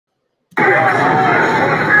Okay.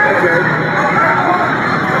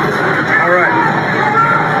 All right.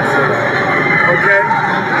 Okay.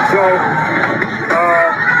 So,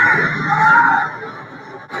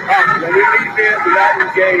 when we leave here, do not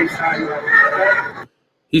engage IUIC.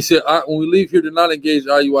 He said, when we leave here, do not engage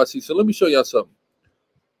IUIC. So let me show y'all something.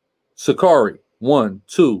 Sakari, 1,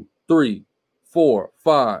 2, 3, 4,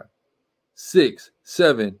 5, 6,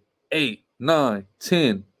 7, 8, 9,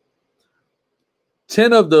 10.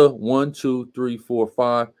 10 of the 1, 2, 3, 4,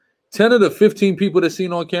 5. 10 of the 15 people that's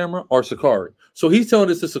seen on camera are Sakari. So he's telling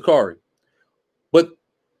this to Sakari. But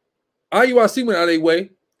IUIC went out of their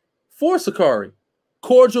way for Sakari,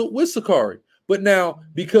 cordial with Sakari. But now,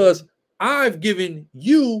 because I've given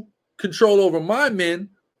you control over my men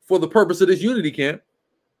for the purpose of this unity camp,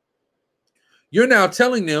 you're now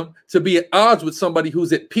telling them to be at odds with somebody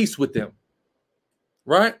who's at peace with them.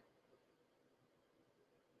 Right?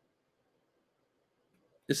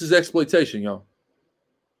 This is exploitation, y'all.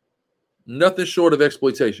 Nothing short of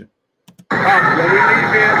exploitation. When we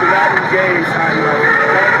leave here, do not engage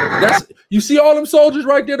IUIC. That's, you see all them soldiers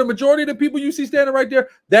right there, the majority of the people you see standing right there,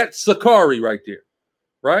 that's Sakari right there.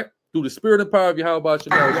 Right? Through the spirit and power of Yahweh. When we leave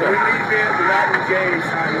here, do not engage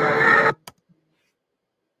IUIC.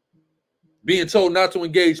 Being told not to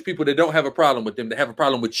engage people that don't have a problem with them, that have a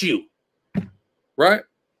problem with you. Right?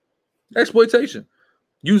 Exploitation.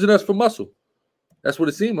 Using us for muscle. That's what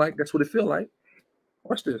it seemed like. That's what it feel like.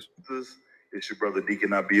 Watch this. It's your brother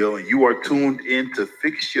Deacon Abiel, and you are tuned in to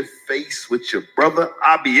Fix Your Face with your brother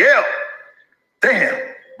Abiel. Damn,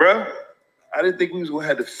 bro. I didn't think we was going to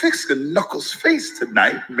have to fix the Knuckles' face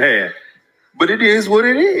tonight, man. But it is what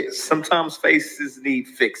it is. Sometimes faces need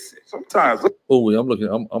fixing. Sometimes. Oh, wait, I'm looking.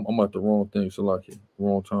 I'm at the wrong thing. So, like,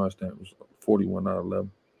 wrong timestamp. It was 41 out of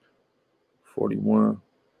 11. 41.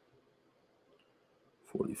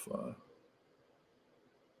 45.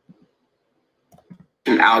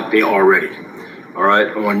 Out there already, all right,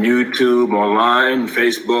 on YouTube, online,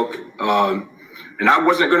 Facebook, and I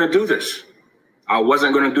wasn't going to do this. I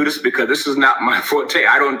wasn't going to do this because this is not my forte.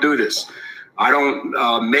 I don't do this. I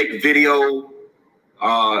don't make video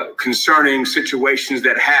concerning situations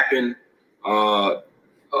that happen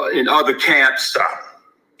in other camps.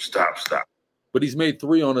 Stop. But he's made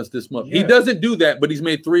 3 on us this month. Yeah. He doesn't do that, but he's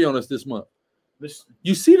made 3 on us this month.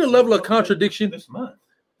 You see the level of contradiction this month.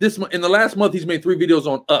 This month, in the last month, he's made 3 videos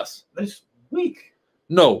on us. This week?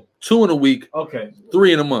 No, 2 in a week. Okay.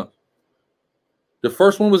 3 in a month. The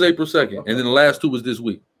first one was April 2nd, and then the last 2 was this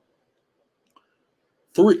week.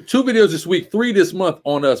 2 videos this week, 3 this month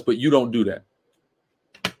on us, but you don't do that.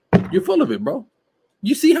 You're full of it, bro.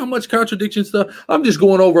 You see how much contradiction stuff? I'm just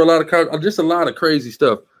going over a lot of crazy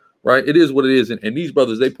stuff, right? It is what it is, and these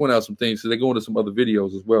brothers, they point out some things, so they go into some other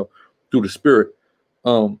videos as well through the spirit.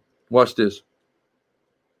 Watch this.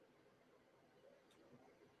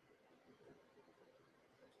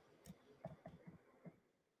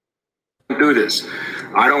 Do this.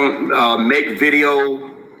 I don't make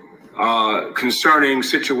video concerning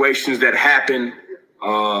situations that happen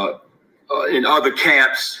in other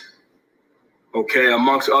camps, okay,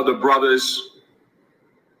 amongst other brothers.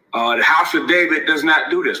 The House of David does not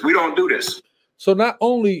do this. We don't do this. So not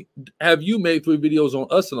only have you made 3 videos on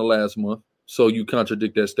us in the last month, so you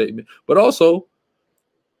contradict that statement, but also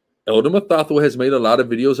Elder Mathathwa has made a lot of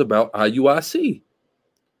videos about IUIC.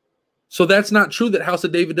 So that's not true that House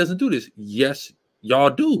of David doesn't do this. Yes, y'all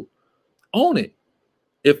do. Own it.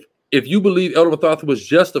 If you believe Elder Mathathwa was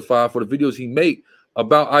justified for the videos he made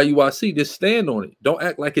about IUIC, just stand on it. Don't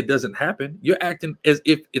act like it doesn't happen. You're acting as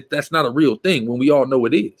if that's not a real thing when we all know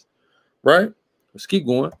it is. Right? Let's keep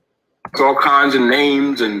going. It's all kinds of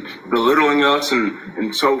names and belittling us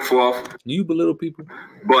and so forth. You belittle people?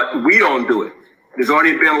 But we don't do it. There's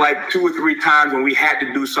only been like 2 or 3 times when we had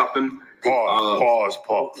to do something. Pause.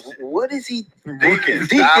 What is he Deacon, is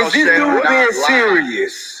this dude being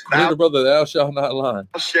serious? The brother, thou shalt not lie.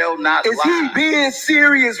 Thou shalt not lie. Is he being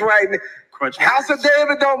serious right now? House of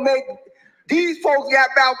David don't make these folks got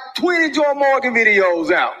about 20 Joe Morgan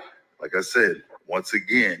videos out. Like I said, once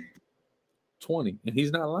again, 20, and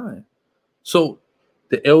he's not lying. So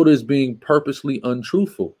the elder is being purposely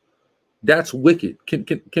untruthful. That's wicked. Can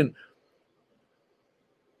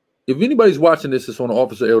if anybody's watching this, it's on the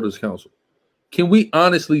Office of Elders Council. Can we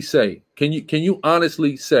honestly say, can you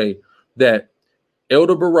honestly say that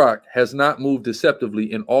Elder Barak has not moved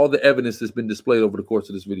deceptively in all the evidence that's been displayed over the course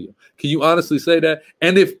of this video? Can you honestly say that?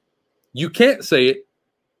 And if you can't say it,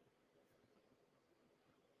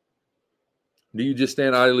 do you just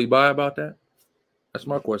stand idly by about that? That's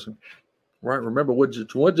my question. Right? Remember, what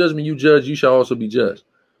judgment you judge, you shall also be judged.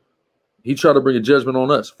 He tried to bring a judgment on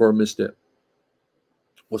us for a misstep.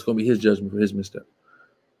 what's going to be his judgment for his misstep?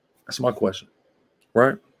 That's my question,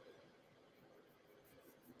 right?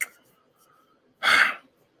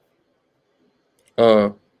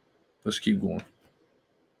 Let's keep going.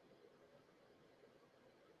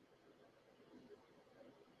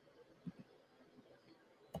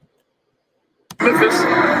 Memphis?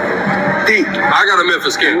 I got a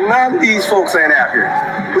Memphis camp. None of these folks ain't out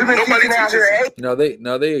here. We've been teaching out here. Now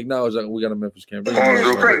they acknowledge that we got a Memphis camp.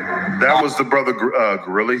 That was the brother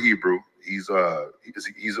Gorilla Hebrew. He's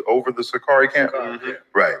over the Sakari camp.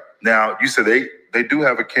 Right. Now you said they do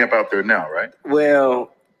have a camp out there now, right?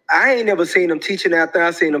 Well, I ain't never seen them teaching out there.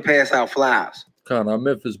 I seen them pass out flyers. Kind of our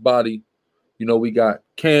Memphis body, you know, we got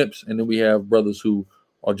camps, and then we have brothers who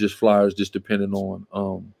are just flyers, just depending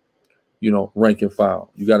on you know, rank and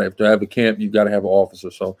file. You gotta have to have a camp, you gotta have an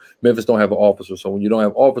officer. So Memphis don't have an officer. So when you don't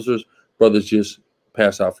have officers, brothers just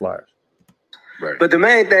pass out flyers. Right. But the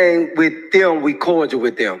main thing with them, we cordial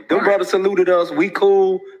with them. Them brothers saluted us. We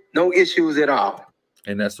cool, no issues at all.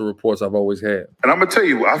 And that's the reports I've always had. And I'm gonna tell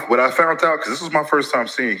you what I found out, because this was my first time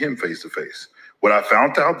seeing him face to face. What I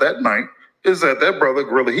found out that night is that brother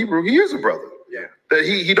Gorilla Hebrew, he is a brother. Yeah. That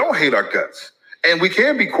he don't hate our guts, and we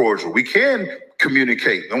can be cordial. We can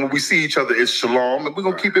communicate, and when we see each other, it's shalom, and we're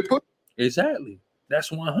gonna keep it put. Exactly.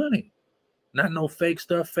 That's 100. Not no fake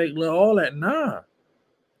stuff, fake love, all that. Nah.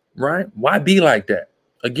 Right? Why be like that?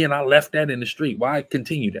 Again, I left that in the street. Why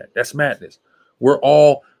continue that? That's madness. We're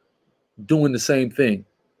all doing the same thing.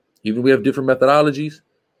 Even if we have different methodologies,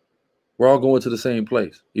 we're all going to the same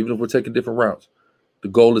place. Even if we're taking different routes. The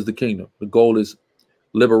goal is the kingdom. The goal is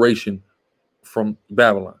liberation from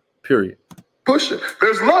Babylon, period. Push it.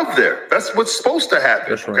 There's love there. That's what's supposed to happen.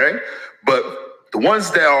 That's right. Okay. But the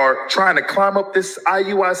ones that are trying to climb up this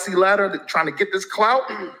IUIC ladder, that trying to get this clout,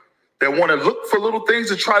 that want to look for little things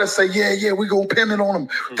to try to say, yeah, we're going to pin it on them.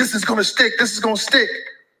 This is going to stick. This is going to stick.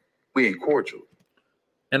 We ain't cordial.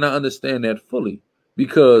 And I understand that fully,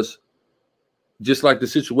 because just like the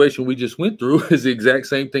situation we just went through is the exact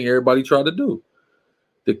same thing everybody tried to do.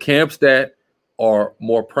 The camps that are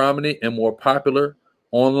more prominent and more popular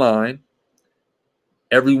online,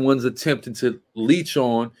 everyone's attempting to leech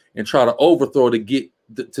on and try to overthrow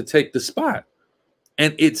to take the spot.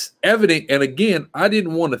 And it's evident. And again, I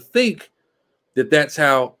didn't want to think that that's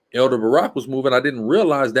how Elder Barak was moving. I didn't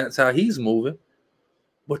realize that's how he's moving.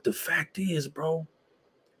 But the fact is, bro,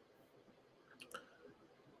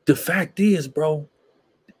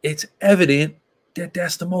 it's evident that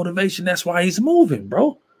that's the motivation. That's why he's moving,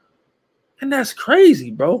 bro. And that's crazy,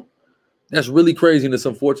 bro. That's really crazy, and it's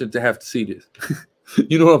unfortunate to have to see this.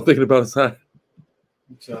 You know what I'm thinking about inside?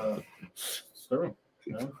 It's true.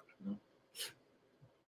 You know?